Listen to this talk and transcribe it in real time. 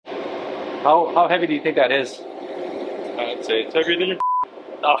How heavy do you think that is? I'd say it's heavier than your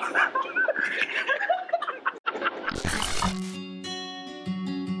Oh.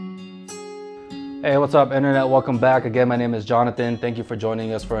 Hey, what's up internet? Welcome back. Again, my name is Jonathan. Thank you for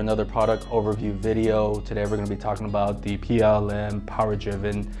joining us for another product overview video. Today we're going to be talking about the PLM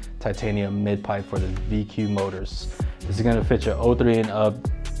power-driven titanium mid-pipe for the VQ motors. This is going to fit your 03 and up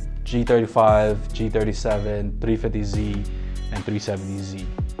G35, G37, 350Z, and 370Z.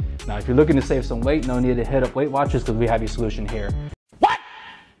 Now, if you're looking to save some weight, no need to hit up Weight Watchers because we have your solution here. What?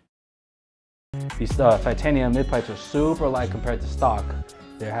 These titanium mid-pipes are super light compared to stock.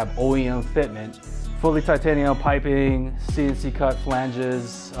 They have OEM fitment, fully titanium piping, CNC cut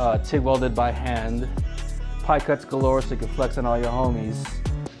flanges, TIG welded by hand, pipe cuts galore so you can flex on all your homies.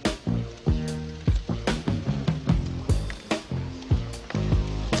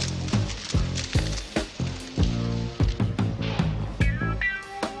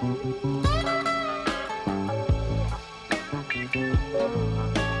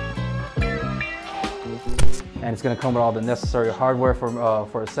 And it's going to come with all the necessary hardware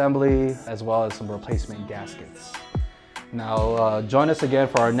for assembly, as well as some replacement gaskets. Now, join us again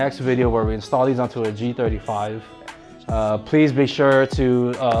for our next video where we install these onto a G35. Please be sure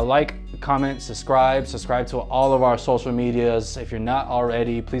to like, comment, subscribe to all of our social medias. If you're not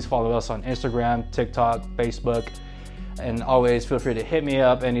already, please follow us on Instagram, TikTok, Facebook, and always feel free to hit me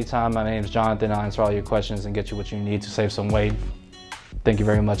up anytime. My name is Jonathan. I'll answer all your questions and get you what you need to save some weight. Thank you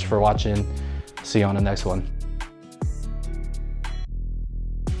very much for watching. See you on the next one.